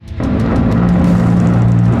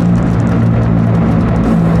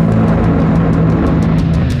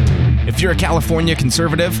If you're a California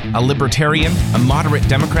conservative, a libertarian, a moderate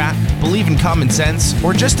Democrat, believe in common sense,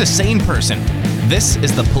 or just a sane person, this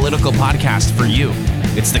is the political podcast for you.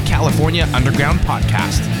 It's the California Underground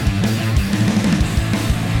Podcast.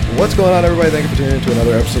 What's going on, everybody? Thank you for tuning in to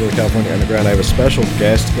another episode of the California Underground. I have a special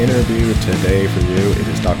guest interview today for you. It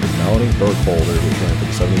is Dr. Melanie Burkholder, who's running for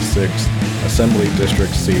the 76th Assembly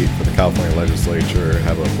District seat for the California Legislature. I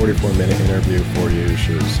have a 44-minute interview for you.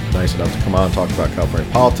 She was nice enough to come on and talk about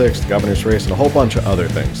California politics, the governor's race, and a whole bunch of other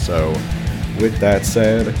things. So, with that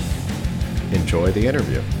said, enjoy the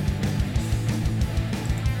interview.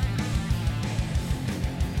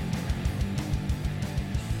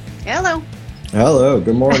 Hello. Hello,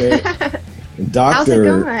 good morning. Dr. How's it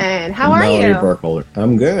going? How are Melanie you? Burkholder.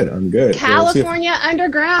 I'm good. California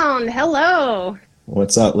Underground. Hello.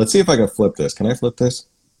 What's up? Let's see if I can flip this. Can I flip this?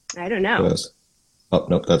 I don't know. Yes. Oh,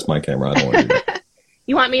 nope, that's my camera. I don't want to do that.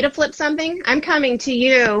 You want me to flip something? I'm coming to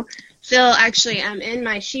you. Phil, actually, I'm in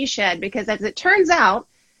my she shed because as it turns out,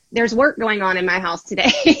 there's work going on in my house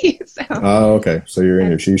today. Oh, okay. So you're in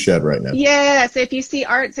your she shed right now. Yeah, so if you see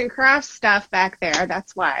arts and crafts stuff back there,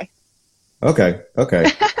 that's why. Okay.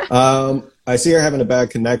 I see you're having a bad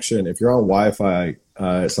connection. If you're on Wi-Fi,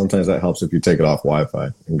 sometimes that helps if you take it off Wi-Fi.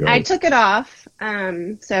 And go. I took it off,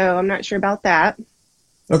 so I'm not sure about that.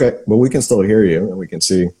 Okay, well, we can still hear you, and we can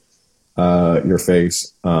see your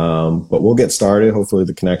face. But we'll get started. Hopefully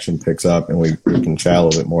the connection picks up, and we can chat a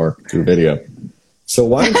little bit more through video. So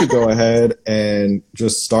why don't you go ahead and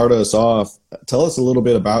just start us off. Tell us a little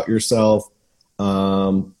bit about yourself.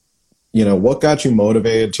 What got you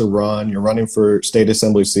motivated to run? You're running for State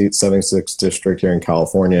Assembly seat, 76th District here in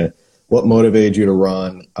California. What motivated you to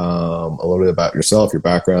run? A little bit about yourself, your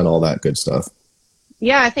background, all that good stuff.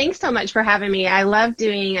 Yeah, thanks so much for having me. I love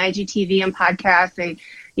doing IGTV and podcasts, and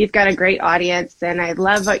you've got a great audience, and I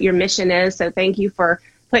love what your mission is. So thank you for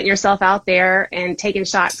putting yourself out there and taking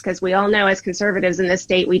shots, because we all know as conservatives in this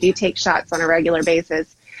state, we do take shots on a regular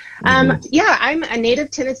basis. Yeah, I'm a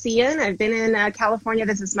native Tennessean. I've been in California.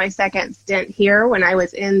 This is my second stint here. When I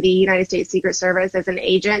was in the United States Secret Service as an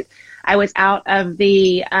agent, I was out of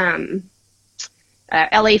the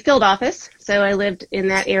LA field office. So I lived in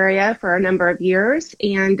that area for a number of years.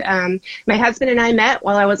 And my husband and I met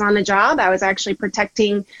while I was on the job. I was actually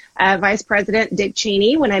protecting Vice President Dick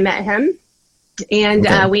Cheney when I met him. And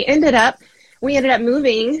Okay. we ended up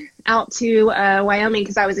moving out to Wyoming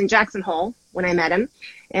because I was in Jackson Hole when I met him.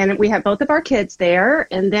 And we had both of our kids there.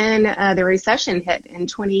 And then the recession hit in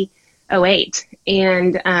 2008.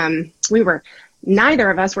 And neither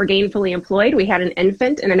of us were gainfully employed. We had an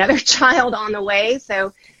infant and another child on the way.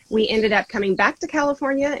 So we ended up coming back to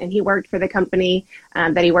California, and he worked for the company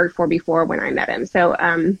that he worked for before when I met him. So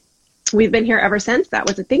we've been here ever since. That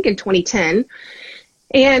was, I think, in 2010.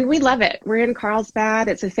 And we love it. We're in Carlsbad.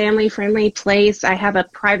 It's a family-friendly place. I have a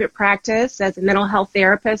private practice as a mental health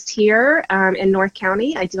therapist here in North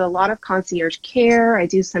County. I do a lot of concierge care. I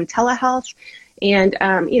do some telehealth. And,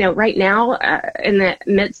 right now, in the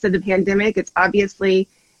midst of the pandemic, it's obviously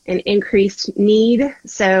an increased need.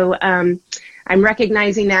 So I'm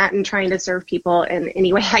recognizing that and trying to serve people in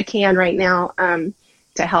any way I can right now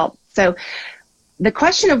to help. So the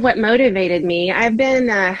question of what motivated me, I've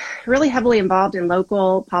been really heavily involved in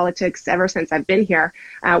local politics ever since I've been here.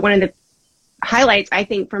 One of the highlights, I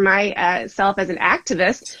think, for myself as an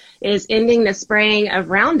activist is ending the spraying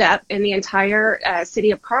of Roundup in the entire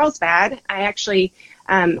city of Carlsbad. I actually,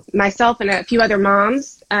 myself and a few other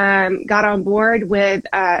moms got on board with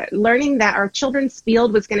learning that our children's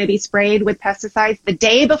field was going to be sprayed with pesticides the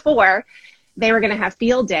day before they were going to have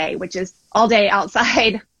field day, which is all day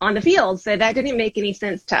outside on the field. So that didn't make any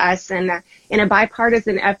sense to us. And in a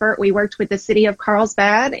bipartisan effort, we worked with the city of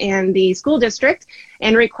Carlsbad and the school district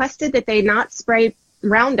and requested that they not spray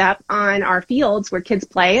Roundup on our fields where kids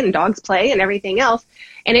play and dogs play and everything else.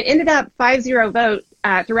 And it ended up 5-0 vote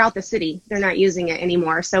throughout the city. They're not using it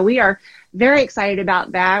anymore. So we are very excited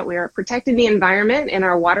about that. We are protecting the environment in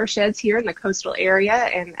our watersheds here in the coastal area.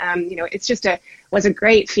 And, it's just was a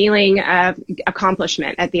great feeling of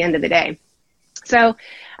accomplishment at the end of the day. So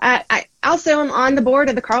I also am on the board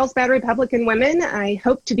of the Carlsbad Republican Women. I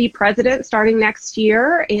hope to be president starting next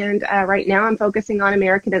year. And right now I'm focusing on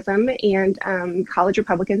Americanism and college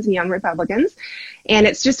Republicans and young Republicans. And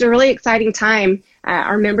it's just a really exciting time.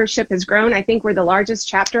 Our membership has grown. I think we're the largest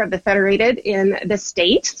chapter of the Federated in the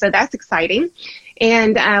state. So that's exciting.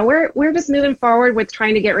 And we're just moving forward with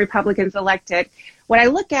trying to get Republicans elected. What I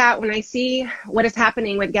look at when I see what is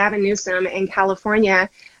happening with Gavin Newsom in California,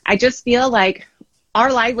 I just feel like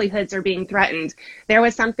our livelihoods are being threatened. There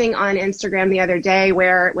was something on Instagram the other day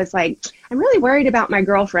where it was like, I'm really worried about my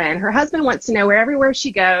girlfriend. Her husband wants to know everywhere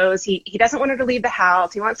she goes. He doesn't want her to leave the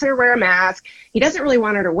house. He wants her to wear a mask. He doesn't really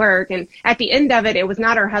want her to work. And at the end of it, it was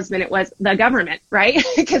not her husband. It was the government, right?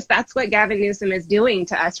 Because that's what Gavin Newsom is doing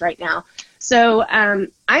to us right now. So I'm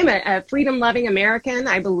a freedom-loving American.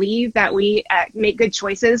 I believe that we make good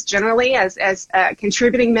choices generally as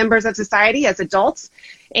contributing members of society, as adults.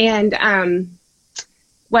 And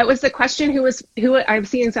what was the question? Who? I'm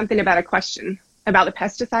seeing something about a question about the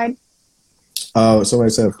pesticide. Somebody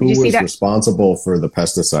said, who was responsible for the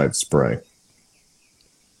pesticide spray?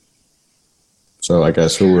 So I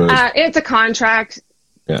guess who was? It's a contract.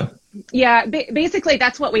 Yeah. Yeah. Basically,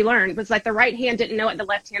 that's what we learned was like the right hand didn't know what the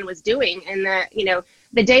left hand was doing. And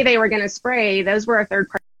the day they were going to spray, those were a third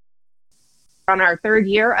party on our third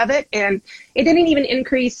year of it. And it didn't even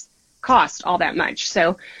increase cost all that much.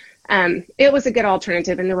 So it was a good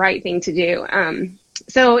alternative and the right thing to do.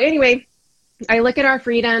 So anyway, I look at our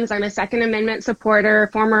freedoms. I'm a Second Amendment supporter,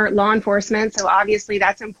 former law enforcement, so obviously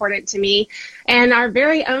that's important to me. And our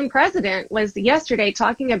very own president was yesterday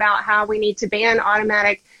talking about how we need to ban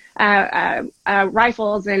automatic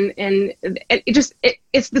rifles, and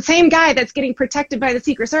it's the same guy that's getting protected by the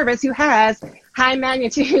Secret Service who has high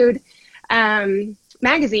magnitude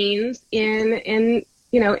magazines in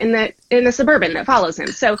the Suburban that follows him.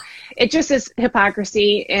 So it just is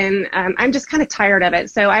hypocrisy, and I'm just kind of tired of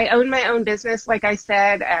it. So I own my own business. Like I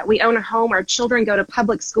said, we own a home. Our children go to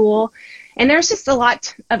public school, and there's just a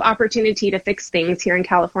lot of opportunity to fix things here in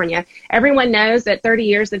California. Everyone knows that 30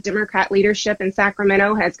 years of Democrat leadership in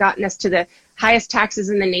Sacramento has gotten us to the highest taxes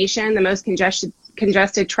in the nation, the most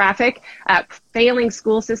congested traffic, failing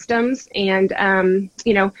school systems, and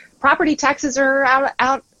property taxes are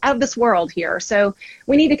out of this world here. So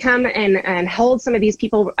we need to come and hold some of these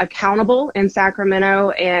people accountable in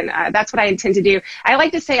Sacramento, and that's what I intend to do. I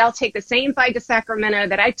like to say I'll take the same fight to Sacramento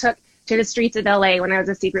that I took to the streets of LA when I was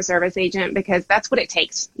a Secret Service agent, because that's what it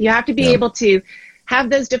takes. You have to be able to have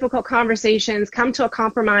those difficult conversations, come to a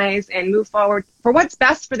compromise, and move forward for what's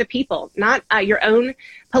best for the people, not your own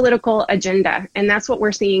political agenda. And that's what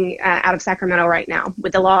we're seeing out of Sacramento right now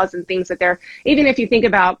with the laws and things that they're, even if you think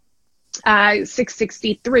about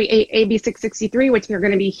 663, AB 663, which they're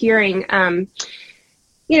going to be hearing,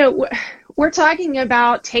 we're talking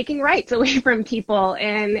about taking rights away from people,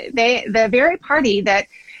 and the very party that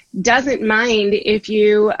doesn't mind if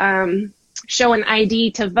you show an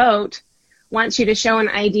ID to vote wants you to show an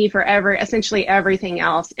ID for essentially everything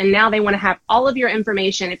else. And now they want to have all of your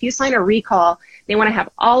information. If you sign a recall, they want to have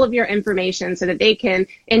all of your information so that they can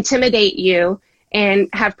intimidate you and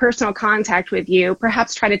have personal contact with you,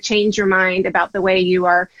 perhaps try to change your mind about the way you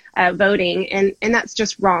are voting. And that's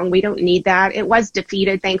just wrong. We don't need that. It was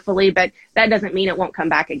defeated, thankfully, but that doesn't mean it won't come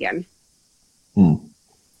back again.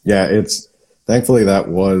 Yeah, thankfully that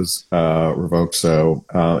was revoked. So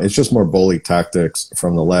it's just more bully tactics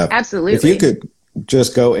from the left. Absolutely. If you could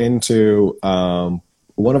just go into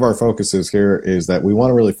one of our focuses here is that we want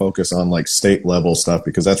to really focus on like state level stuff,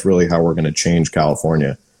 because that's really how we're going to change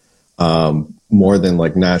California. More than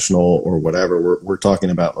like national or whatever, we're talking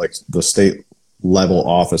about like the state level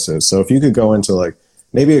offices. So if you could go into like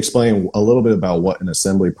maybe explain a little bit about what an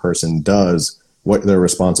assembly person does, what their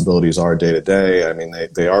responsibilities are day to day. I mean,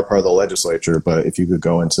 they are part of the legislature, but if you could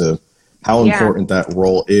go into how important that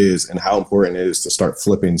role is and how important it is to start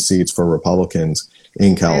flipping seats for Republicans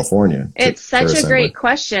in California. It's such a great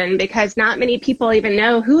question, because not many people even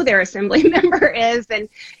know who their assembly member is. And,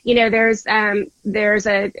 there's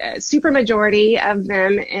a super majority of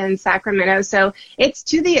them in Sacramento. So it's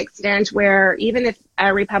to the extent where even if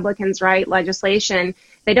Republicans write legislation,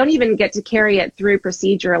 they don't even get to carry it through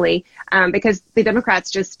procedurally because the Democrats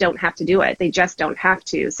just don't have to do it. They just don't have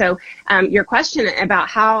to. So your question about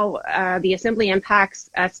how the assembly impacts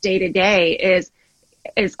us day to day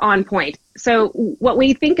is on point. So what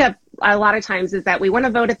we think of a lot of times is that we want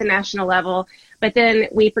to vote at the national level, but then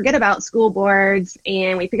we forget about school boards,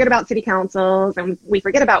 and we forget about city councils, and we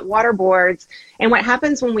forget about water boards. And what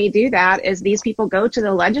happens when we do that is these people go to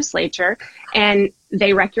the legislature and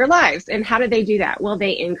they wreck your lives. And how do they do that? Well,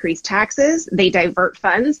 they increase taxes. They divert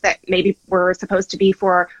funds that maybe were supposed to be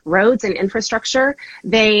for roads and infrastructure.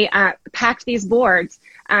 They pack these boards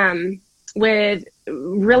with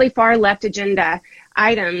really far left agenda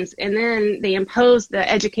items, and then they impose the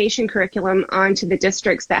education curriculum onto the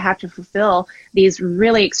districts that have to fulfill these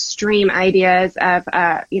really extreme ideas of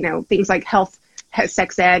things like health,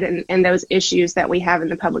 sex ed, and those issues that we have in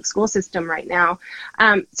the public school system right now.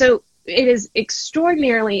 So it is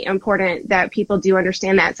extraordinarily important that people do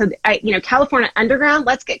understand that. So, California underground,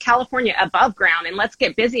 let's get California above ground, and let's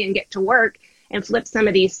get busy and get to work and flip some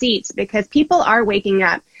of these seats, because people are waking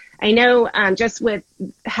up. I know just with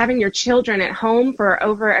having your children at home for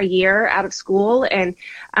over a year out of school, and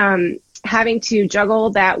having to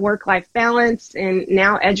juggle that work-life balance, and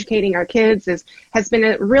now educating our kids has been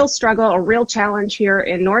a real struggle, a real challenge here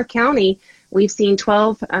in North County. We've seen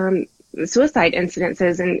 12 suicide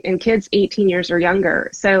incidences in kids 18 years or younger.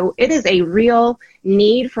 So it is a real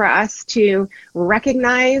need for us to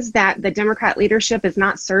recognize that the Democrat leadership is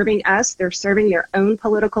not serving us. They're serving their own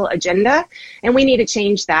political agenda, and we need to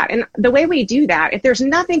change that. And the way we do that, if there's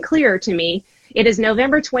nothing clear to me, it is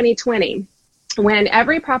November 2020, when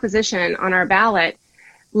every proposition on our ballot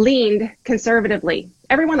leaned conservatively.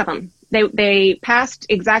 Every one of them. They passed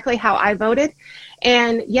exactly how I voted,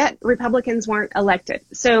 and yet Republicans weren't elected.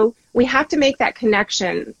 So we have to make that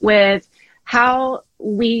connection with how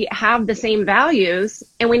we have the same values,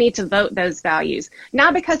 and we need to vote those values,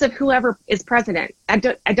 not because of whoever is president. I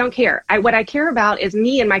don't care. What I care about is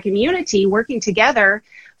me and my community working together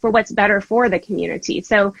for what's better for the community.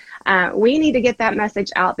 So we need to get that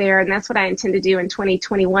message out there, and that's what I intend to do in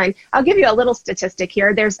 2021. I'll give you a little statistic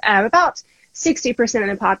here. There's about 60% of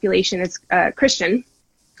the population is Christian.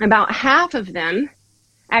 About half of them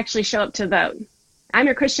actually show up to vote. I'm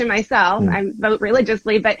a Christian myself. I vote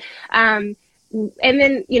religiously, but and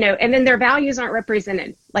then their values aren't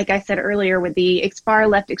represented. Like I said earlier, with the far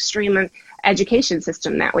left extreme education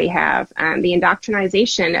system that we have, the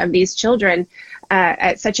indoctrination of these children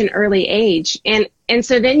at such an early age, and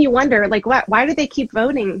so then you wonder, like, why do they keep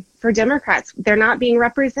voting for Democrats? They're not being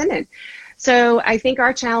represented. So I think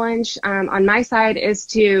our challenge on my side is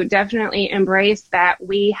to definitely embrace that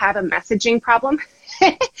we have a messaging problem,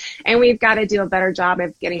 and we've got to do a better job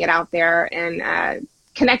of getting it out there and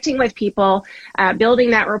connecting with people, building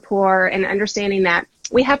that rapport, and understanding that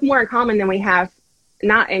we have more in common than we have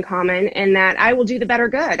not in common, and that I will do the better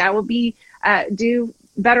good. I will do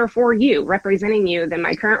better for you, representing you, than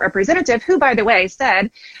my current representative, who, by the way, said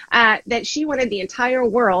that she wanted the entire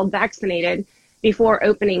world vaccinated before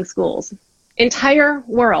opening schools. Entire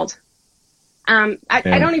world. I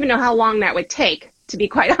don't even know how long that would take, to be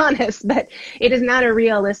quite honest, but it is not a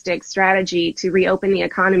realistic strategy to reopen the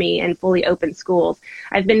economy and fully open schools.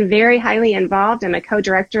 I've been very highly involved. I'm a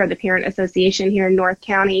co-director of the Parent Association here in North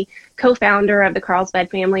County, co-founder of the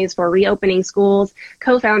Carlsbad Families for Reopening Schools,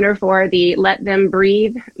 co-founder for the Let Them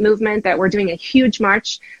Breathe movement, that we're doing a huge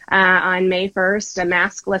march on May 1st, a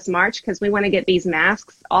maskless march, because we want to get these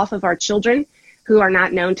masks off of our children who are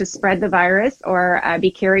not known to spread the virus or be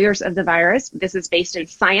carriers of the virus. This is based in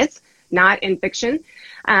science, not in fiction,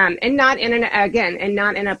 and not in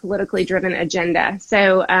a politically driven agenda.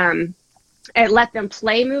 So Let Them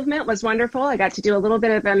Play movement was wonderful. I got to do a little bit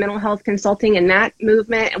of a mental health consulting in that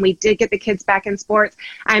movement, and we did get the kids back in sports.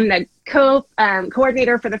 I'm the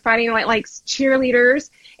coordinator for the Friday Night Lights cheerleaders,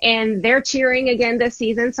 and they're cheering again this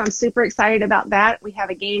season, so I'm super excited about that. We have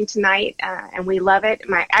a game tonight, and we love it.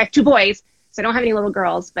 I have two boys, so I don't have any little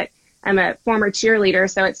girls, but I'm a former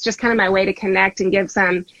cheerleader, so it's just kind of my way to connect and give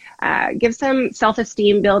some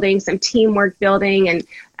self-esteem building, some teamwork building, and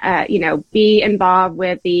be involved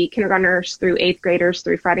with the kindergartners through 8th graders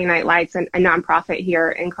through Friday Night Lights, and a nonprofit here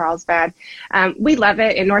in Carlsbad. We love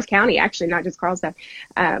it in North County, actually, not just Carlsbad,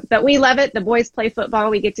 but we love it. The boys play football.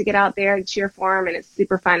 We get to get out there and cheer for them, and it's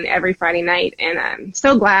super fun every Friday night. And I'm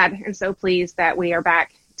so glad and so pleased that we are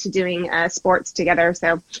back to doing sports together.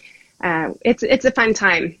 So it's a fun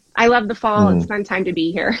time. I love the fall. It's a fun time to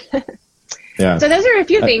be here. Yeah. So those are a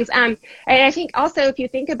few things. And I think also, if you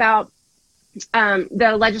think about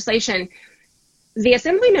the legislation, the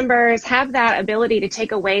assembly members have that ability to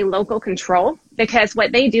take away local control, because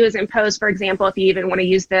what they do is impose, for example, if you even want to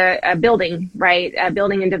use the building, right,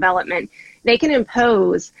 building and development, they can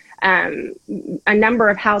impose a number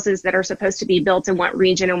of houses that are supposed to be built in what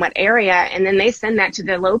region and what area, and then they send that to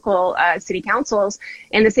the local city councils,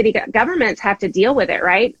 and the city governments have to deal with it,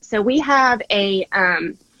 right? So we have a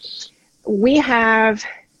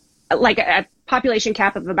population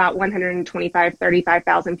cap of about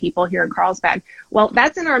 35,000 people here in Carlsbad. Well,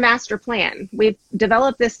 that's in our master plan. We've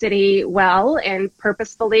developed this city well and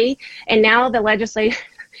purposefully, and now the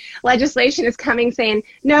legislation is coming saying,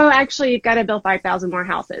 no, actually, you've got to build 5,000 more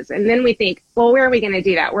houses. And then we think, well, where are we going to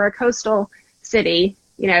do that? We're a coastal city,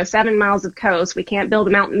 7 miles of coast. We can't build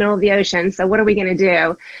them out in the middle of the ocean. So what are we going to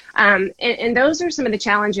do? And those are some of the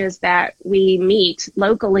challenges that we meet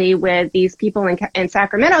locally with these people in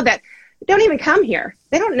Sacramento that don't even come here.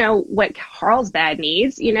 They don't know what Carlsbad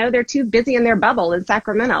needs. You know, they're too busy in their bubble in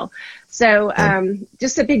Sacramento. So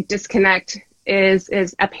just a big disconnect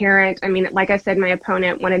is apparent. I mean, like I said, my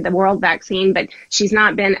opponent wanted the world vaccine, but she's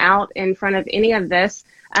not been out in front of any of this.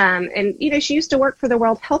 And, you know, she used to work for the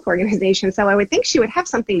World Health Organization, so I would think she would have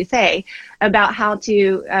something to say about how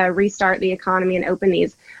to restart the economy and open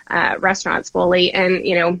these restaurants fully. And,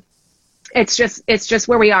 you know, it's just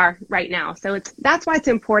where we are right now. So that's why it's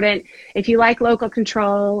important. If you like local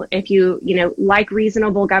control, if you like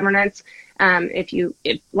reasonable governance, if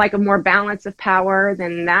like a more balance of power,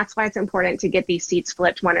 then that's why it's important to get these seats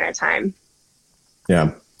flipped one at a time.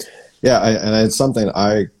 Yeah. Yeah, and it's something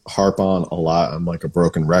I harp on a lot. I'm like a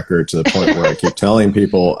broken record to the point where I keep telling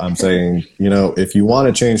people, I'm saying, you know, if you want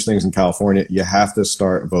to change things in California, you have to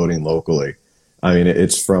start voting locally. I mean,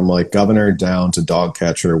 it's from like governor down to dog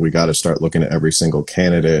catcher. We got to start looking at every single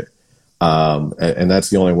candidate. And that's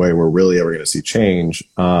the only way we're really ever going to see change.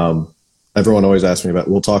 Everyone always asks me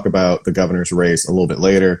we'll talk about the governor's race a little bit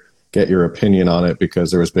later, get your opinion on it because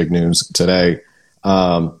there was big news today.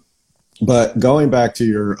 But going back to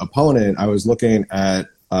your opponent, I was looking at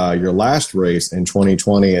your last race in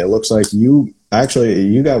 2020. It looks like you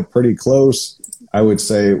got pretty close, I would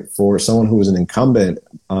say, for someone who was an incumbent,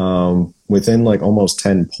 within like almost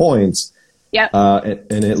 10 points. Yeah.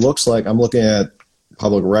 And it looks like, I'm looking at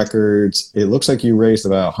public records, it looks like you raised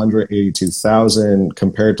about 182,000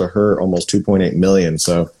 compared to her almost 2.8 million.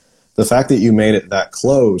 So the fact that you made it that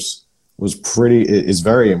close is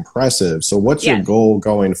very impressive. So what's your goal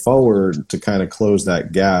going forward to kind of close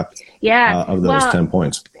that gap of those 10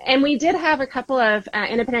 points? And we did have a couple of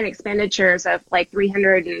independent expenditures of like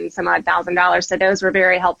 $300 and some odd $1,000. So those were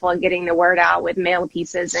very helpful in getting the word out with mail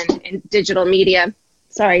pieces and digital media.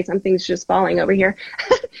 Sorry, something's just falling over here.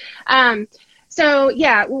 So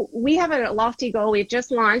yeah, we have a lofty goal. We've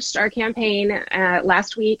just launched our campaign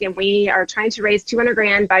last week, and we are trying to raise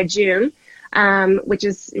 $200,000 by June. Which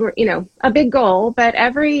is, you know, a big goal, but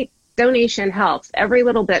every donation helps. Every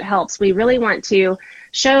little bit helps. We really want to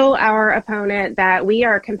show our opponent that we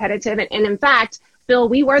are competitive. And in fact, Phil,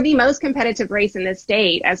 we were the most competitive race in this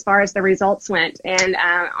state as far as the results went. And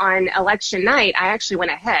on election night, I actually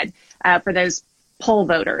went ahead for those poll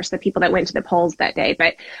voters, the people that went to the polls that day.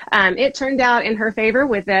 But it turned out in her favor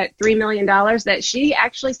with that $3 million that she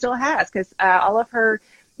actually still has, because all of her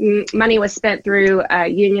money was spent through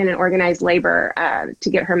union and organized labor to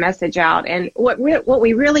get her message out. And what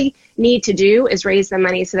we really need to do is raise the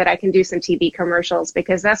money so that I can do some TV commercials,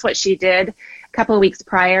 because that's what she did a couple of weeks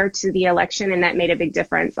prior to the election, and that made a big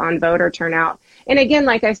difference on voter turnout. And again,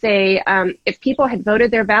 like I say, if people had voted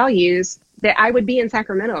their values, that I would be in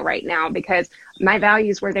Sacramento right now, because my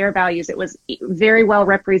values were their values. It was very well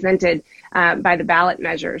represented by the ballot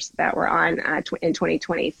measures that were on in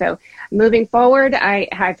 2020. So moving forward, I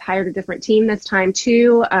have hired a different team this time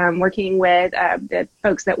too, working with the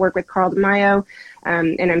folks that work with Carl DeMaio,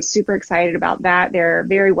 and I'm super excited about that. They're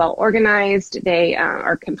very well organized. They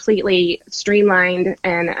are completely streamlined,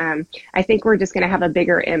 and I think we're just going to have a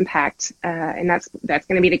bigger impact, and that's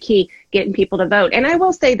going to be the key, getting people to vote. And I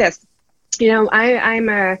will say this. You know, I'm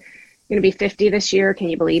going to be 50 this year. Can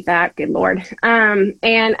you believe that? Good Lord.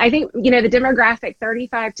 And I think, you know, the demographic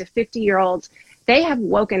 35 to 50-year-olds, they have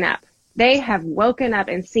woken up. They have woken up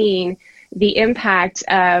and seen the impact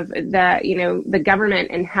of the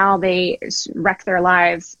government and how they wreck their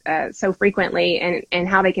lives so frequently, and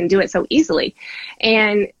how they can do it so easily.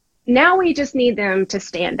 And now we just need them to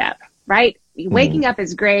stand up, right? Waking up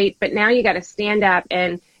is great, but now you got to stand up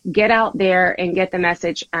and get out there and get the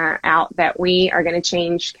message out that we are going to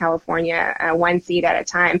change California one seat at a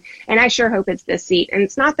time. And I sure hope it's this seat. And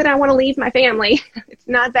it's not that I want to leave my family. It's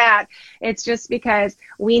not that. It's just because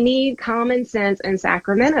we need common sense in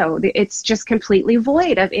Sacramento. It's just completely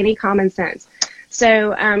void of any common sense.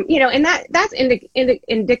 So, and that's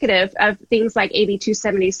indicative of things like AB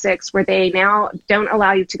 276, where they now don't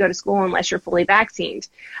allow you to go to school unless you're fully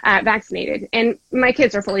vaccinated. And my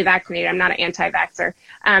kids are fully vaccinated. I'm not an anti-vaxxer.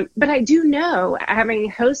 But I do know,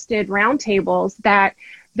 having hosted roundtables, that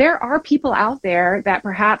there are people out there that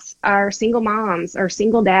perhaps are single moms or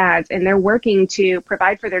single dads, and they're working to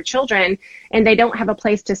provide for their children, and they don't have a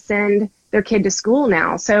place to send their kid to school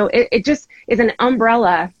now. So it just is an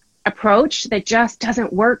umbrella approach that just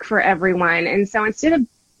doesn't work for everyone. And so instead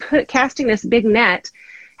of casting this big net,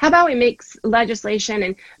 how about we make legislation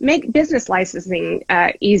and make business licensing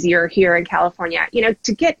easier here in California? You know,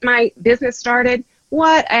 to get my business started,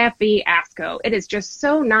 what a fiasco. It is just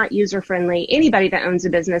so not user-friendly. Anybody that owns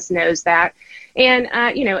a business knows that. And,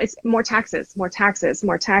 it's more taxes.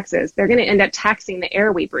 They're going to end up taxing the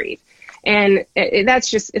air we breathe. And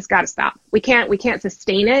it's got to stop. We can't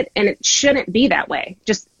sustain it, and it shouldn't be that way.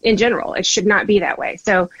 Just in general, it should not be that way.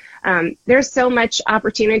 So there's so much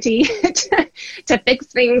opportunity to fix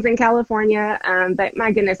things in California. But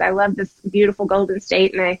my goodness, I love this beautiful Golden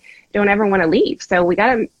State, and I don't ever want to leave. So we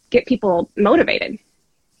got to get people motivated.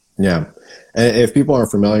 Yeah. And if people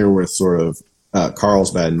aren't familiar with sort of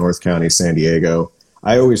Carlsbad, North County, San Diego,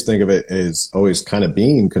 I always think of it as always kind of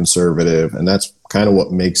being conservative. And that's kind of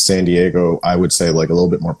what makes San Diego, I would say, like a little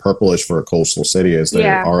bit more purplish for a coastal city, is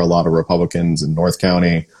there are a lot of Republicans in North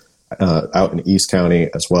County, out in East County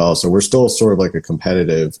as well. So we're still sort of like a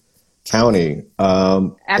competitive county.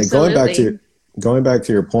 Absolutely. Going back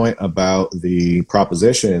to your point about the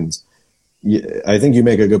propositions, I think you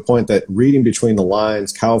make a good point that reading between the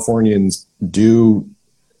lines, Californians do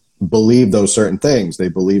believe those certain things. They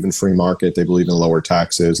believe in free market. They believe in lower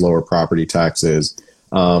taxes, lower property taxes,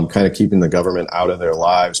 kind of keeping the government out of their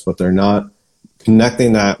lives, but they're not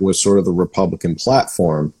connecting that with sort of the Republican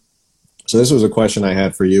platform. So this was a question I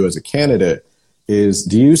had for you as a candidate is,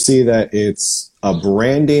 do you see that it's a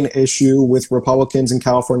branding issue with Republicans in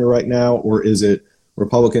California right now, or is it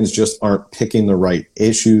Republicans just aren't picking the right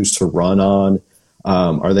issues to run on?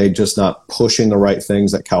 Are they just not pushing the right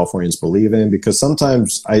things that Californians believe in? Because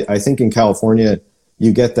sometimes I think in California,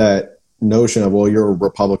 you get that notion of, well, you're a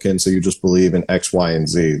Republican, so you just believe in X, Y, and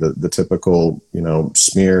Z, the typical,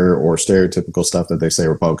 smear or stereotypical stuff that they say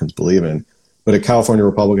Republicans believe in. But a California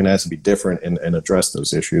Republican has to be different and address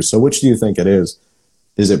those issues. So which do you think it is?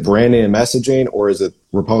 Is it branding and messaging, or is it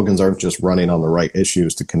Republicans aren't just running on the right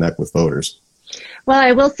issues to connect with voters? Well,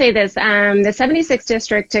 I will say this. The 76th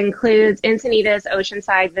district includes Encinitas,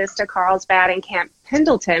 Oceanside, Vista, Carlsbad, and Camp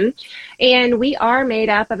Pendleton. And we are made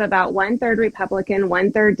up of about 1/3 Republican,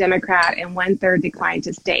 1/3 Democrat, and 1/3 declined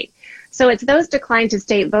to state. So it's those declined to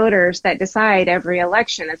state voters that decide every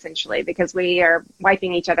election, essentially, because we are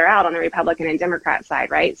wiping each other out on the Republican and Democrat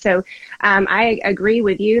side, right? So I agree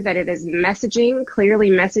with you that it is clearly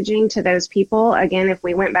messaging to those people. Again, if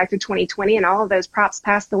we went back to 2020 and all of those props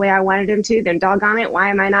passed the way I wanted them to, then doggone it, why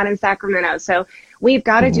am I not in Sacramento? So we've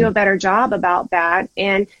got to do a better job about that.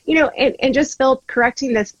 And, and just Phil,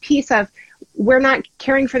 correcting this piece of, we're not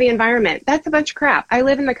caring for the environment. That's a bunch of crap. I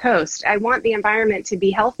live in the coast. I want the environment to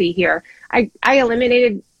be healthy here. I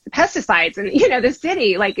eliminated pesticides in, the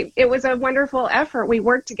city. Like, it was a wonderful effort. We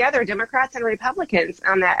worked together, Democrats and Republicans,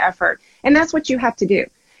 on that effort. And that's what you have to do.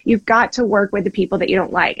 You've got to work with the people that you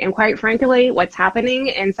don't like. And quite frankly, what's happening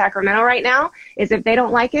in Sacramento right now is if they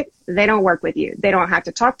don't like it, they don't work with you. They don't have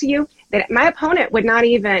to talk to you. My opponent would not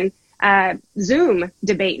even Zoom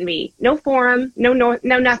debate me. No forum, no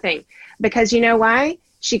nothing. Because you know why?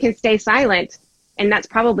 She can stay silent, and that's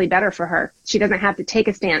probably better for her. She doesn't have to take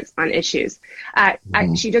a stance on issues.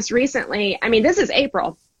 She just recently, this is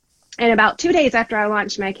April, and about 2 days after I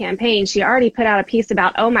launched my campaign, she already put out a piece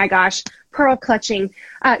about, oh my gosh, pearl clutching.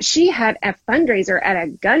 She had a fundraiser at a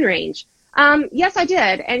gun range. Yes, I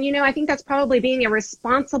did. And, I think that's probably being a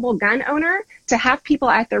responsible gun owner, to have people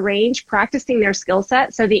at the range practicing their skill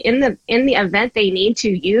set. So in the event they need to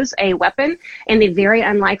use a weapon in the very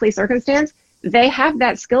unlikely circumstance, they have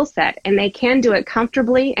that skill set and they can do it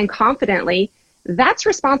comfortably and confidently. That's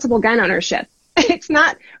responsible gun ownership. It's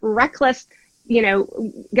not reckless,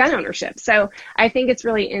 gun ownership. So I think it's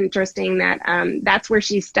really interesting that that's where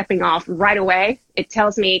she's stepping off right away. It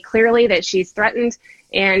tells me clearly that she's threatened.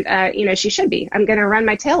 And, she should be. I'm going to run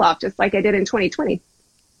my tail off just like I did in 2020.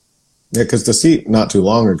 Yeah, because the seat not too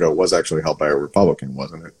long ago was actually held by a Republican,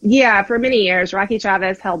 wasn't it? Yeah, for many years, Rocky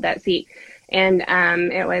Chavez held that seat. And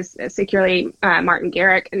it was securely Martin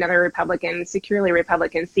Garrick, another Republican, securely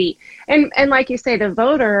Republican seat. And like you say, the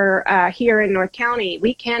voter here in North County,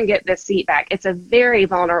 we can get this seat back. It's a very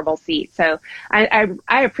vulnerable seat. So I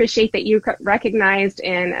appreciate that you recognized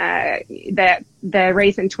and that the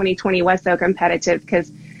race in 2020 was so competitive,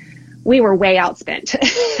 because we were way outspent.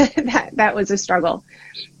 that was a struggle.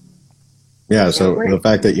 Yeah, so the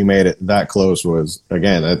fact that you made it that close was,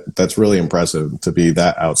 again, that's really impressive, to be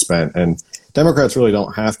that outspent. And Democrats really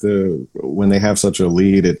don't have to, when they have such a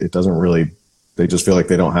lead, it doesn't really, they just feel like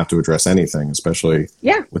they don't have to address anything, especially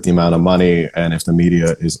with the amount of money and if the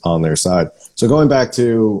media is on their side. So going back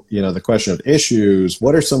to, the question of issues,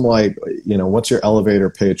 what are some what's your elevator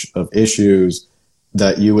pitch of issues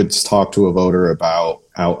that you would talk to a voter about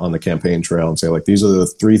out on the campaign trail and say, like, these are the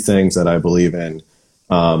 3 things that I believe in.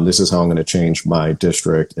 This is how I'm going to change my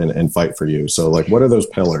district and fight for you. So, like, what are those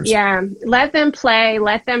pillars? Yeah, let them play,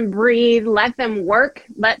 let them breathe, let them work,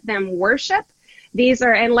 let them worship.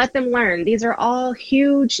 and let them learn. These are all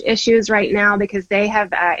huge issues right now because they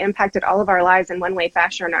have impacted all of our lives in one way,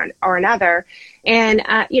 fashion, or another. And,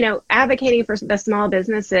 advocating for the small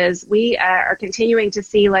businesses, we are continuing to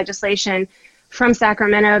see legislation from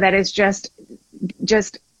Sacramento that is just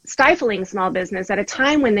stifling small business at a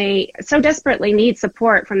time when they so desperately need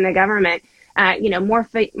support from the government.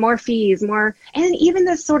 More fees, and even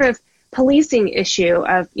this sort of policing issue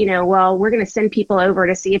of, we're going to send people over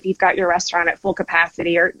to see if you've got your restaurant at full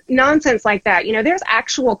capacity or nonsense like that. There's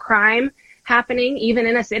actual crime happening even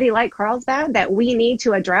in a city like Carlsbad that we need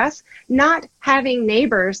to address. Not having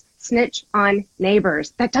neighbors snitch on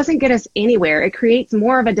neighbors. That doesn't get us anywhere. It creates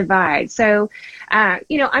more of a divide. So, I'm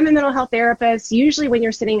a mental health therapist. Usually when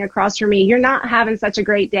you're sitting across from me, you're not having such a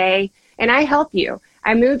great day, and I help you.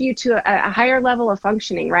 I move you to a higher level of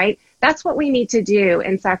functioning, right? That's what we need to do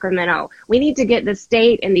in Sacramento. We need to get the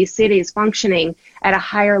state and these cities functioning at a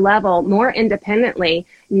higher level, more independently,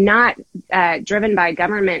 not driven by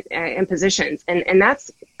government impositions. And that's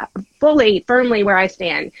firmly where I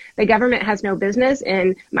stand. The government has no business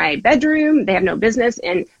in my bedroom. They have no business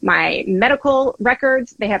in my medical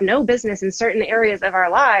records. They have no business in certain areas of our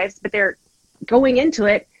lives, but they're going into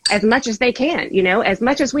it as much as they can. As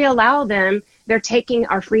much as we allow them, they're taking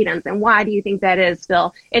our freedoms. And why do you think that is,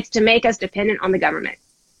 Phil? It's to make us dependent on the government.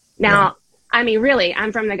 Now, I mean, really,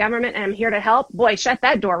 I'm from the government and I'm here to help. Boy, shut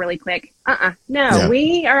that door really quick. No,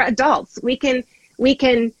 we are adults. We can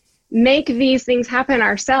make these things happen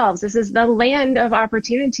ourselves. This is the land of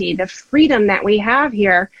opportunity. The freedom that we have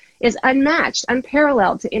here is unmatched,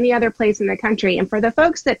 unparalleled to any other place in the country. And for the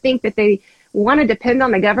folks that think that they want to depend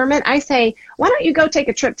on the government, I say, why don't you go take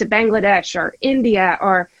a trip to Bangladesh or India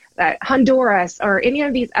or Honduras or any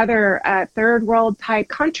of these other third world type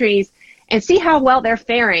countries and see how well they're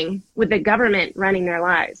faring with the government running their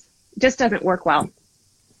lives. It just doesn't work well.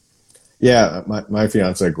 Yeah, my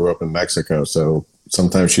fiance grew up in Mexico, so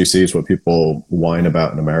sometimes she sees what people whine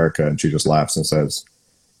about in America and she just laughs and says,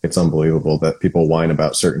 it's unbelievable that people whine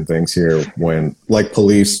about certain things here when, like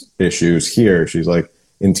police issues here, she's like,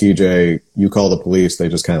 in TJ, you call the police, they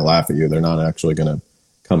just kind of laugh at you. They're not actually going to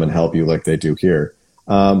come and help you like they do here.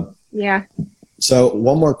 Yeah. So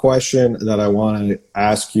one more question that I want to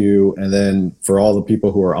ask you, and then for all the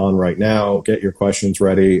people who are on right now, get your questions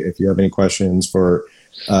ready. If you have any questions for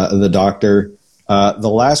the doctor. The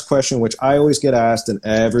last question, which I always get asked and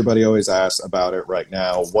everybody always asks about it right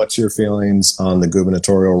now, what's your feelings on the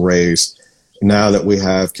gubernatorial race now that we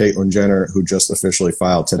have Caitlyn Jenner, who just officially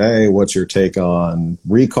filed today? What's your take on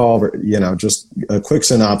recall? Just a quick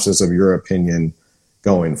synopsis of your opinion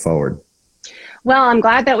going forward. Well, I'm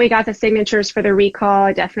glad that we got the signatures for the recall.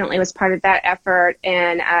 It definitely was part of that effort.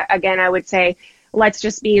 And again, I would say let's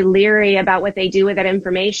just be leery about what they do with that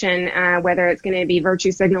information, whether it's going to be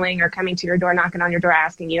virtue signaling or coming to your door, knocking on your door,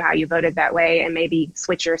 asking you how you voted that way, and maybe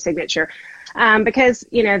switch your signature. Because,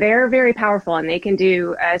 they're very powerful and they can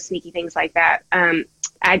do sneaky things like that.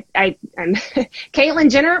 Caitlyn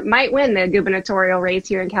Jenner might win the gubernatorial race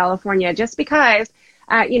here in California just because,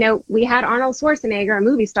 we had Arnold Schwarzenegger, a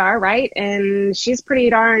movie star, right? And she's pretty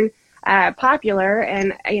darn popular.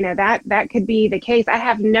 And, that could be the case. I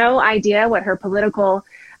have no idea what her political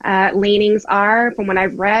leanings are. From what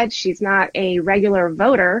I've read, she's not a regular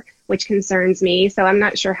voter, which concerns me. So I'm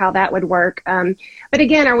not sure how that would work. But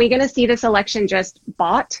again, are we going to see this election just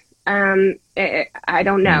bought? I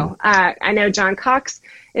don't know. I know John Cox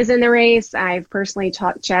is in the race. I've personally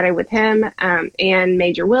chatted with him, and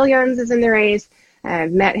Major Williams is in the race.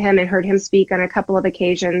 I've met him and heard him speak on a couple of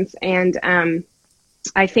occasions. And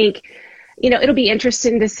I think, it'll be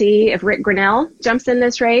interesting to see if Rick Grinnell jumps in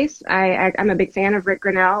this race. I'm a big fan of Rick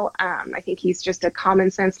Grinnell. I think he's just a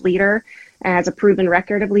common sense leader, has a proven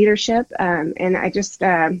record of leadership. And I just,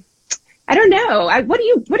 I don't know. What do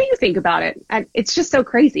you think about it? It's just so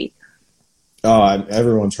crazy. Oh,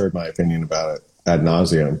 everyone's heard my opinion about it ad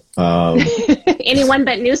nauseum. Anyone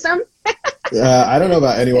but Newsom? I don't know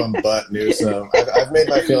about anyone but Newsom. I've made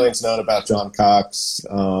my feelings known about John Cox.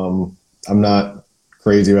 I'm not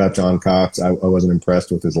crazy about John Cox. I wasn't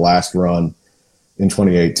impressed with his last run in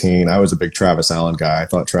 2018. I was a big Travis Allen guy. I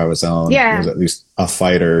thought Travis Allen was at least a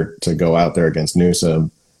fighter to go out there against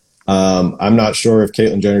Newsom. I'm not sure if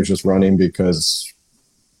Caitlyn Jenner's just running because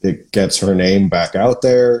it gets her name back out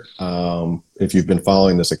there. If you've been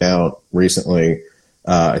following this account recently,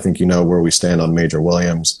 I think you know where we stand on Major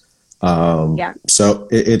Williams. So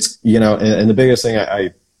it's, and the biggest thing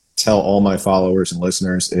I tell all my followers and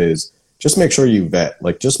listeners is just make sure you vet.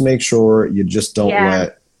 Like, just make sure you just don't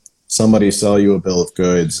let somebody sell you a bill of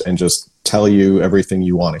goods and just tell you everything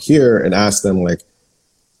you want to hear, and ask them, like,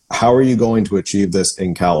 how are you going to achieve this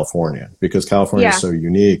in California? Because California is so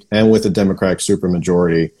unique, and with a Democratic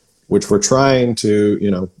supermajority, which we're trying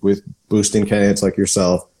to, with boosting candidates like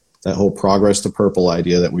yourself, that whole progress to purple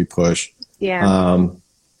idea that we push. Yeah.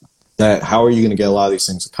 That how are you going to get a lot of these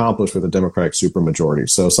things accomplished with a Democratic supermajority?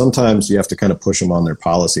 So sometimes you have to kind of push them on their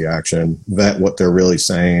policy action, vet what they're really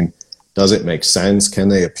saying. Does it make sense? Can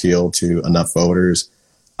they appeal to enough voters?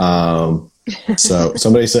 So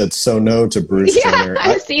somebody said, so no to Bruce Jenner.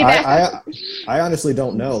 I see that. I honestly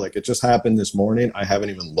don't know. Like, it just happened this morning. I haven't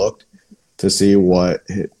even looked to see what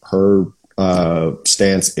her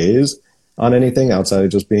stance is on anything outside of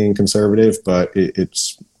just being conservative, but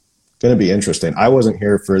it's going to be interesting. I wasn't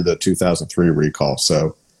here for the 2003 recall,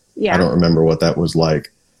 so I don't remember what that was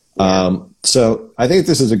like. So I think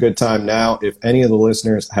this is a good time now. If any of the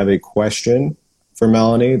listeners have a question for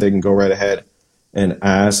Melanie, they can go right ahead and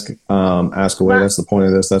ask away. That's the point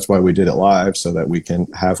of this. That's why we did it live, so that we can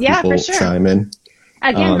have people chime in.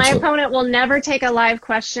 Again, my opponent will never take a live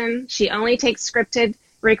question. She only takes scripted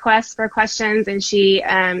requests for questions, and she,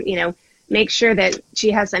 makes sure that she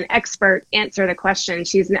has an expert answer the question.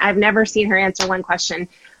 I've never seen her answer one question,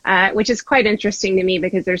 which is quite interesting to me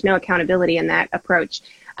because there's no accountability in that approach.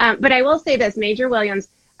 But I will say this, Major Williams,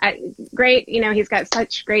 great, he's got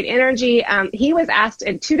such great energy. He was asked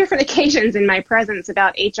on 2 different occasions in my presence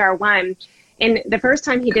about HR 1. And the first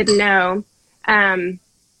time he didn't know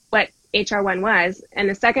what HR 1 was. And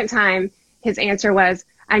the second time his answer was,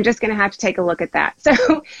 I'm just going to have to take a look at that.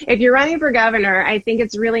 So if you're running for governor, I think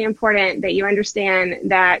it's really important that you understand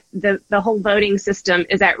that the whole voting system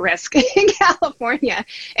is at risk in California.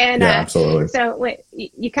 And absolutely. So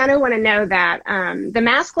you kind of want to know that. The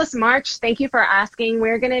Maskless March, thank you for asking.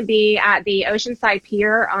 We're going to be at the Oceanside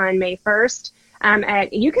Pier on May 1st.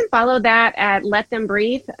 You can follow that at Let Them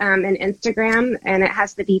Breathe on Instagram, and it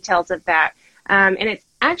has the details of that. And it's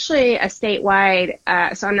actually a statewide,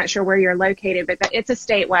 so I'm not sure where you're located, but it's a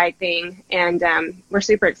statewide thing, and we're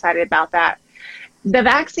super excited about that. The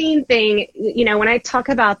vaccine thing, when I talk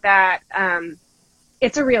about that,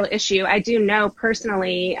 it's a real issue. I do know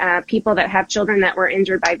personally people that have children that were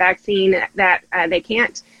injured by vaccine that they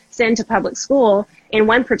can't send to public school. In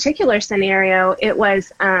one particular scenario, it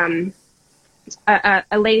was a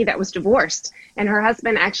lady that was divorced, and her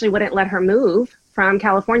husband actually wouldn't let her move from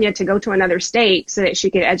California to go to another state so that she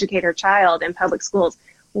could educate her child in public schools.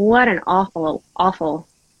 What an awful, awful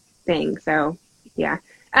thing. So, yeah.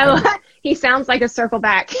 Oh, he sounds like a circle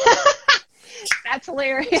back. That's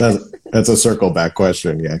hilarious. That's a circle back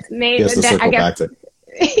question, yeah. Maybe yes, circle back to.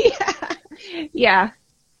 Yeah.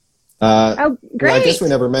 Oh, great. Well, I guess we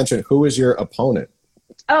never mentioned, who is your opponent?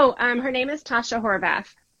 Oh, her name is Tasha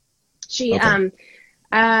Horvath. She,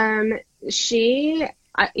 she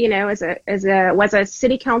was a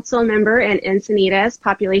city council member in Encinitas,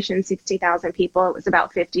 population 60,000 people. It was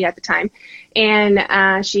about 50 at the time. And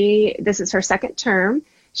this is her second term.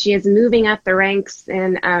 She is moving up the ranks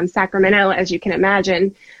in Sacramento, as you can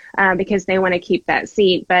imagine, because they want to keep that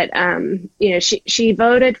seat. But, she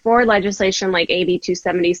voted for legislation like AB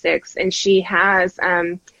 276, and she has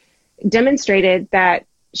demonstrated that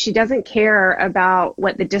she doesn't care about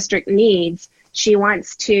what the district needs. She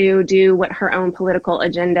wants to do what her own political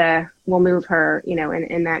agenda will move her,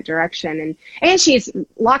 in that direction. And she's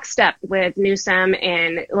lockstep with Newsom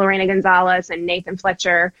and Lorena Gonzalez and Nathan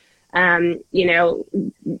Fletcher,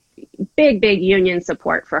 big union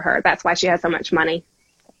support for her. That's why she has so much money.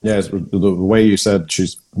 Yes, the way you said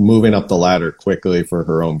she's moving up the ladder quickly for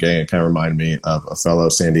her own gain kind of reminded me of a fellow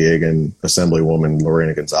San Diegan Assemblywoman,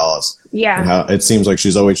 Lorena Gonzalez. Yeah. And how it seems like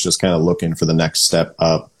she's always just kind of looking for the next step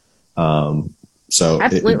up.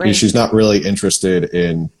 She's not really interested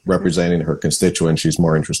in representing her constituents. She's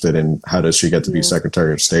more interested in how does she get to be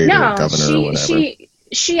Secretary of State or governor or whatever.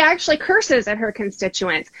 She actually curses at her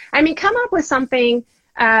constituents. I mean, come up with something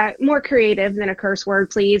more creative than a curse word,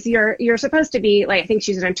 please. You're supposed to be, like, I think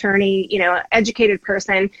she's an attorney, educated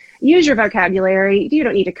person. Use your vocabulary. You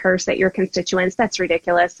don't need to curse at your constituents. That's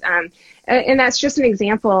ridiculous. And that's just an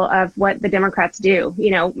example of what the Democrats do.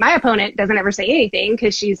 My opponent doesn't ever say anything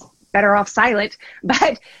because she's better off silent,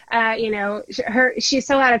 but she's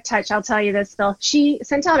so out of touch. I'll tell you this, Phil. She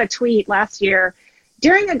sent out a tweet last year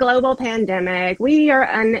during a global pandemic. We're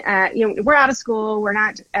out of school. We're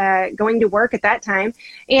not going to work at that time.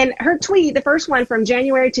 And her tweet, the first one from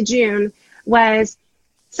January to June, was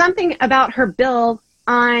something about her bill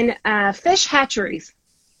on fish hatcheries.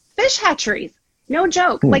 Fish hatcheries. No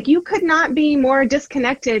joke. Like, you could not be more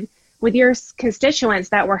disconnected with your constituents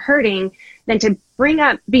that were hurting than to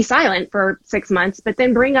be silent for 6 months, but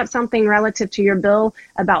then bring up something relative to your bill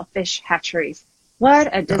about fish hatcheries. What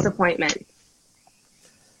a disappointment.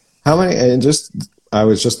 How many, and just, I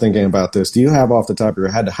was just thinking about this. Do you have off the top of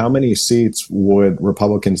your head, how many seats would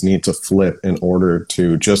Republicans need to flip in order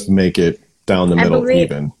to just make it down the middle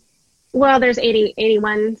even? Well, there's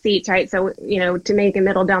 81 seats, right? So, to make a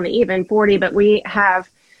middle down the even, 40, but we have,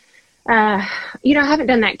 I haven't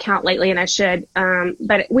done that count lately and I should,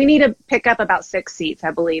 but we need to pick up about 6 seats,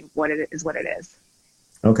 I believe what it is.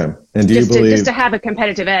 Okay. And do you believe, just to have a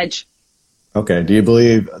competitive edge? Okay. Do you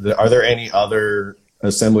believe, are there any other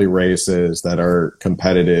assembly races that are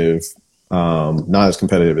competitive, not as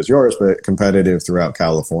competitive as yours, but competitive throughout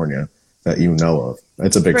California that you know of?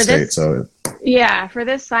 It's a big state, so. Yeah, for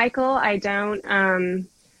this cycle, I don't.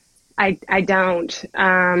 I don't.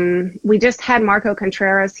 We just had Marco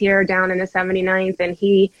Contreras here down in the 79th, and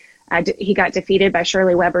he got defeated by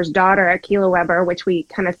Shirley Weber's daughter, Akilah Weber, which we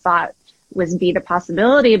kind of thought was be the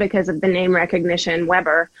possibility because of the name recognition,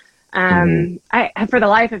 Weber. For the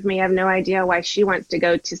life of me, I have no idea why she wants to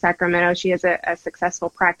go to Sacramento. She has a successful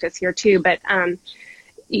practice here too. But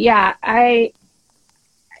yeah, I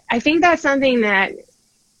think that's something that,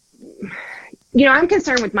 I'm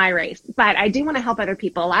concerned with my race, but I do want to help other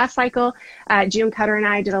people. Last cycle, June Cutter and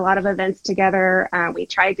I did a lot of events together. We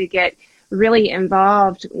tried to get really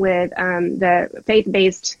involved with the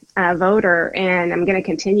faith-based voter, and I'm going to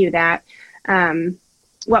continue that.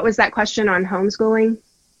 What was that question on homeschooling?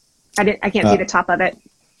 I can't see the top of it.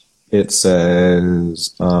 It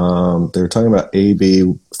says they were talking about AB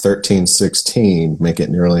 1316, make it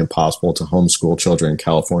nearly impossible to homeschool children in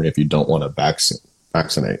California if you don't want to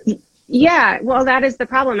vaccinate. Yeah, well, that is the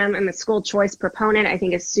problem. I'm a school choice proponent. I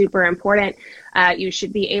think it's super important. You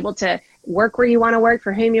should be able to work where you want to work,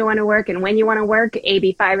 for whom you want to work, and when you want to work.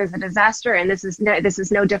 AB 5 is a disaster, and this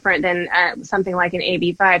is no different than something like an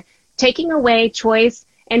AB 5. Taking away choice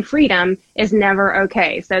and freedom is never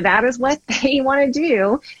okay. So that is what they want to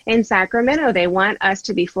do in Sacramento. They want us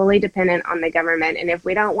to be fully dependent on the government. And if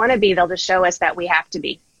we don't want to be, they'll just show us that we have to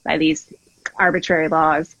be by these arbitrary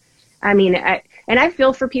laws. I mean, I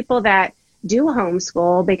feel for people that do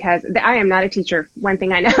homeschool because I am not a teacher, one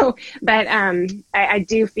thing I know, but I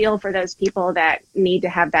do feel for those people that need to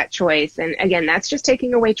have that choice. And again, that's just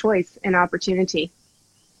taking away choice and opportunity.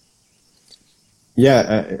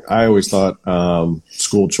 Yeah, I always thought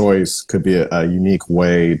school choice could be a unique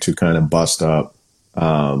way to kind of bust up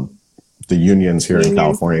the unions here in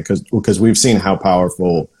California, because we've seen how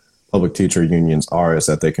powerful public teacher unions are, is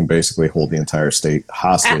that they can basically hold the entire state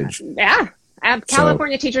hostage.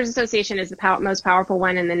 California Teachers Association is the most powerful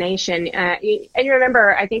one in the nation. And you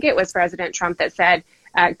remember, I think it was President Trump that said,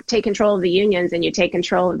 take control of the unions and you take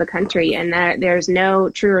control of the country. And that there's no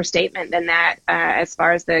truer statement than that as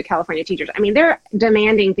far as the California teachers. I mean, they're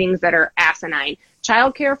demanding things that are asinine.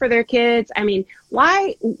 Childcare for their kids. I mean,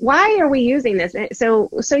 why are we using this? So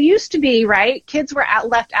used to be, right? Kids were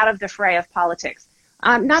left out of the fray of politics.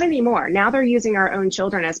 Not anymore. Now they're using our own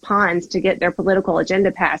children as pawns to get their political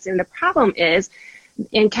agenda passed. And the problem is,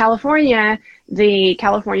 in California, the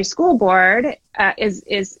California School Board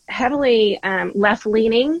is heavily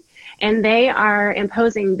left-leaning, and they are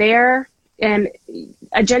imposing their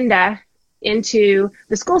agenda into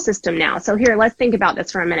the school system now. So here, let's think about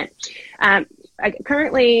this for a minute.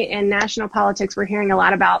 Currently in national politics, we're hearing a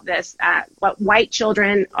lot about this, what white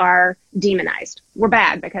children are demonized. We're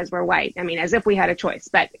bad because we're white. I mean, as if we had a choice,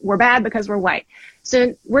 but we're bad because we're white.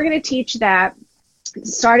 So we're going to teach that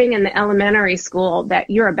starting in the elementary school, that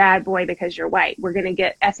you're a bad boy because you're white. We're going to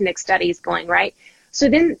get ethnic studies going, right? So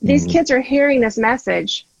then these kids are hearing this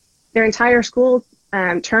message their entire school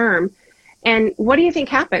term. And what do you think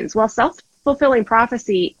happens? Well, self-fulfilling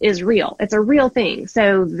prophecy is real. It's a real thing.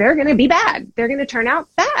 So they're going to be bad. They're going to turn out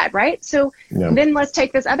bad, right? So then let's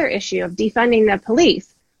take this other issue of defunding the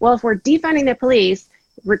police. Well, if we're defunding the police,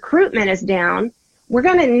 recruitment is down. We're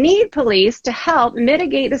going to need police to help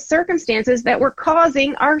mitigate the circumstances that we're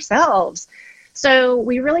causing ourselves. So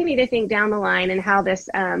we really need to think down the line and how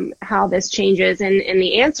this changes. And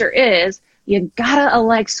the answer is you got to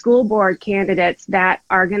elect school board candidates that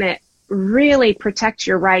are going to really protect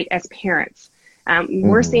your right as parents.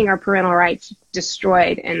 We're seeing our parental rights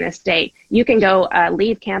destroyed in this state. You can go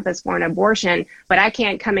leave campus for an abortion, but I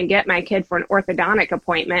can't come and get my kid for an orthodontic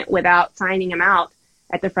appointment without signing him out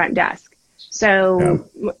at the front desk. So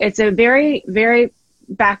it's a very, very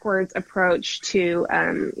backwards approach to,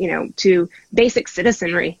 to basic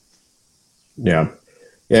citizenry. Yeah.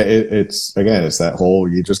 It's that whole,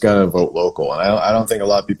 you just got to vote local. And I don't think a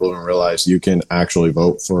lot of people even realize you can actually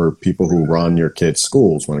vote for people who run your kids'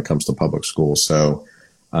 schools when it comes to public schools. So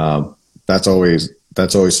that's always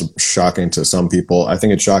shocking to some people. I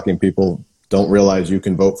think it's shocking people don't realize you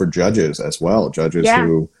can vote for judges as well. Judges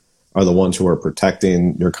who are the ones who are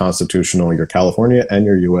protecting your California and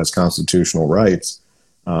your U.S. constitutional rights.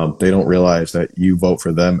 They don't realize that you vote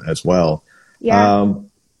for them as well. Yeah.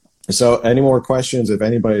 So any more questions, if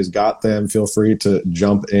anybody's got them, feel free to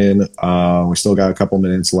jump in. We still got a couple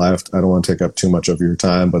minutes left. I don't want to take up too much of your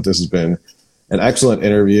time, but this has been an excellent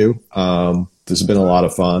interview. This has been a lot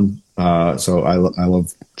of fun. So I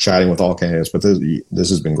love chatting with all candidates, but this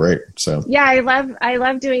has been great. So yeah, I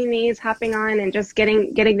love doing these, hopping on and just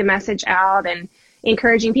getting the message out and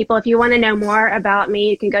encouraging people. If you want to know more about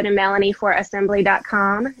me, you can go to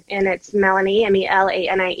MelanieForAssembly.com, and it's Melanie,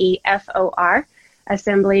 MELANIEFOR,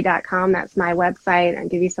 assembly.com. That's my website. I'll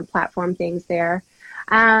give you some platform things there.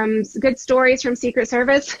 Some good stories from Secret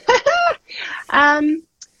Service.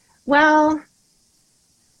 Well,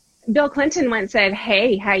 Bill Clinton once said,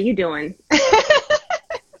 "Hey, how you doing?"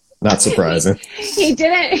 Not surprising. He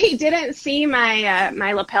didn't see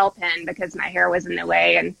my lapel pin because my hair was in the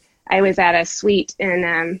way, and I was at a suite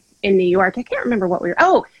in New York. I can't remember what we were.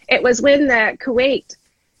 Oh, it was when the Kuwait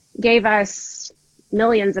gave us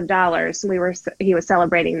millions of dollars. He was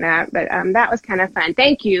celebrating that, but that was kind of fun.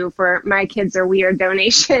 Thank you for My Kids Are Weird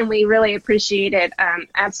donation. We really appreciate it.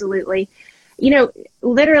 Absolutely.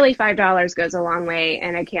 Literally $5 goes a long way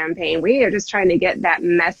in a campaign. We are just trying to get that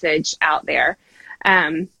message out there.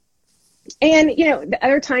 And the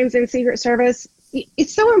other times in Secret Service,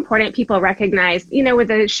 it's so important people recognize, with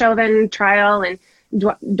the Chauvin trial and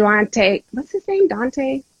Duante, what's his name?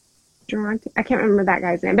 Durante? I can't remember that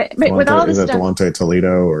guy's name, but with all the stuff, Duante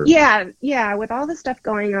Toledo, or yeah, with all the stuff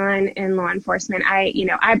going on in law enforcement,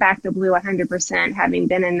 I back the blue 100%, having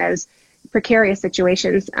been in those precarious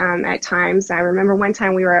situations at times. I remember one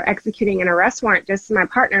time we were executing an arrest warrant, just my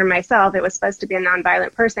partner and myself. It was supposed to be a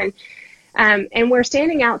nonviolent person, and we're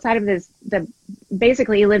standing outside of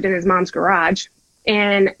basically he lived in his mom's garage,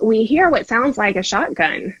 and we hear what sounds like a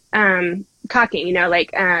shotgun cocking, I'm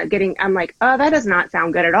like, oh, that does not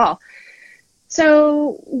sound good at all.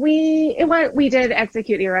 So we did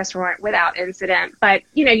execute the arrest warrant without incident, but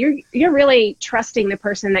you're really trusting the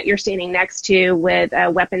person that you're standing next to with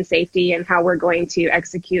weapon safety and how we're going to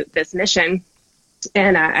execute this mission.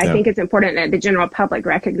 And I think it's important that the general public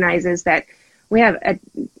recognizes that we have a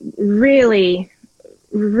really,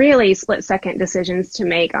 really split-second decisions to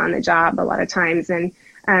make on the job a lot of times, and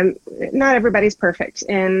not everybody's perfect.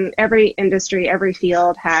 In every industry, every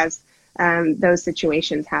field has those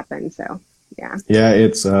situations happen. So. Yeah,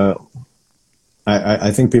 it's.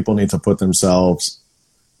 I think people need to put themselves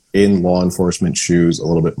in law enforcement shoes a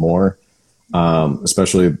little bit more,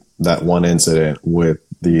 especially that one incident with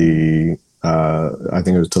the. I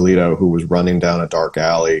think it was Toledo who was running down a dark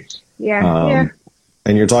alley. Yeah.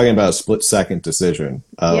 And you're talking about a split-second decision.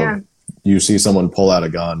 You see someone pull out a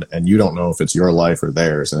gun, and you don't know if it's your life or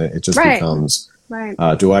theirs, and it just becomes. Right.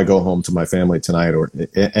 Do I go home to my family tonight?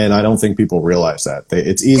 And I don't think people realize that.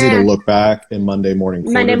 It's easy to look back in Monday morning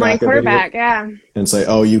quarterback, and say,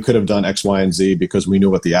 oh, you could have done X, Y, and Z because we knew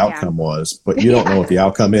what the outcome was. But you don't know what the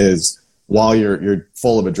outcome is while you're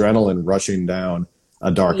full of adrenaline rushing down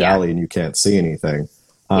a dark alley and you can't see anything.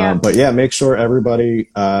 But make sure everybody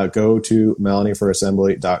go to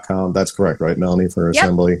MelanieForAssembly.com. That's correct, right?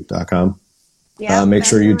 MelanieForAssembly.com. Make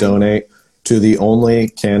sure you donate to the only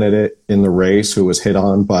candidate in the race who was hit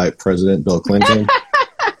on by President Bill Clinton.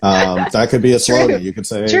 That could be a slogan. You could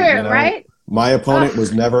say, true, right? My opponent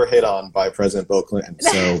was never hit on by President Bill Clinton.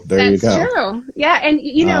 So there you go. That's true. Yeah, and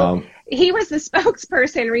he was the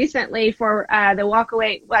spokesperson recently for the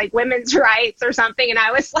walkaway, like women's rights or something, and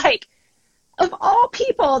I was like, of all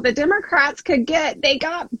people the Democrats could get, they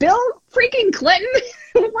got Bill freaking Clinton.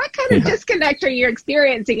 What kind of disconnect are you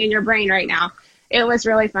experiencing in your brain right now? It was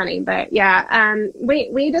really funny, but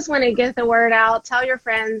we just want to get the word out. Tell your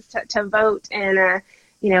friends to vote and,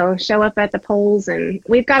 show up at the polls. And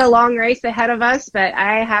we've got a long race ahead of us, but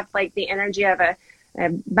I have like the energy of a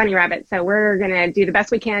bunny rabbit. So we're going to do the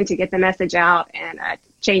best we can to get the message out and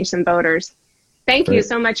change some voters. Thank you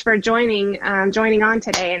so much for joining on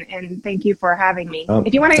today. And thank you for having me.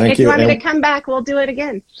 If you want me to come back, we'll do it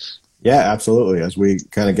again. Yeah, absolutely. As we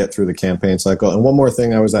kind of get through the campaign cycle. And one more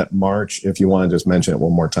thing, I was at March, if you want to just mention it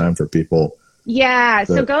one more time for people. Yeah,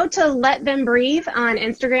 so go to Let Them Breathe on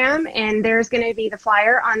Instagram, and there's going to be the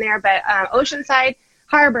flyer on there. But Oceanside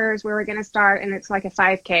Harbor is where we're going to start, and it's like a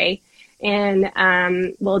 5K.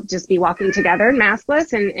 And we'll just be walking together,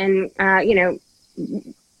 maskless, and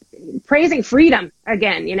praising freedom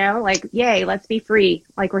again, like, yay, let's be free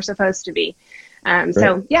like we're supposed to be.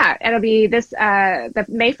 So it'll be the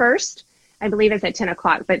May 1st. I believe it's at 10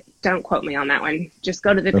 o'clock, but don't quote me on that one. Just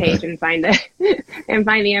go to the page and find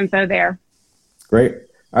the info there. Great.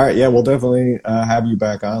 All right, yeah, we'll definitely have you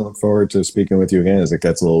back on. Look forward to speaking with you again as it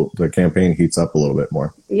gets the campaign heats up a little bit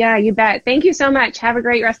more. Yeah, you bet. Thank you so much. Have a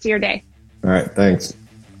great rest of your day. All right, thanks.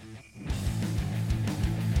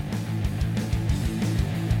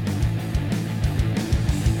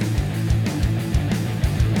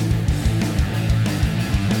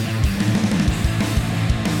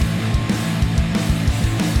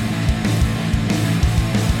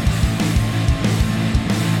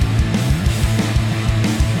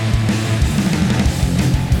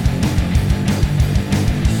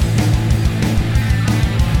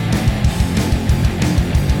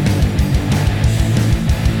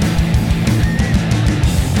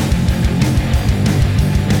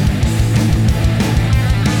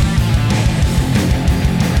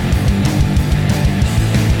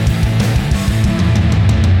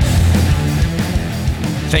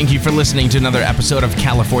 Thank you for listening to another episode of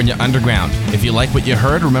California Underground. If you like what you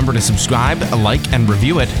heard, remember to subscribe, like, and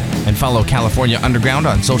review it, and follow California Underground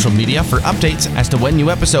on social media for updates as to when new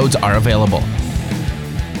episodes are available.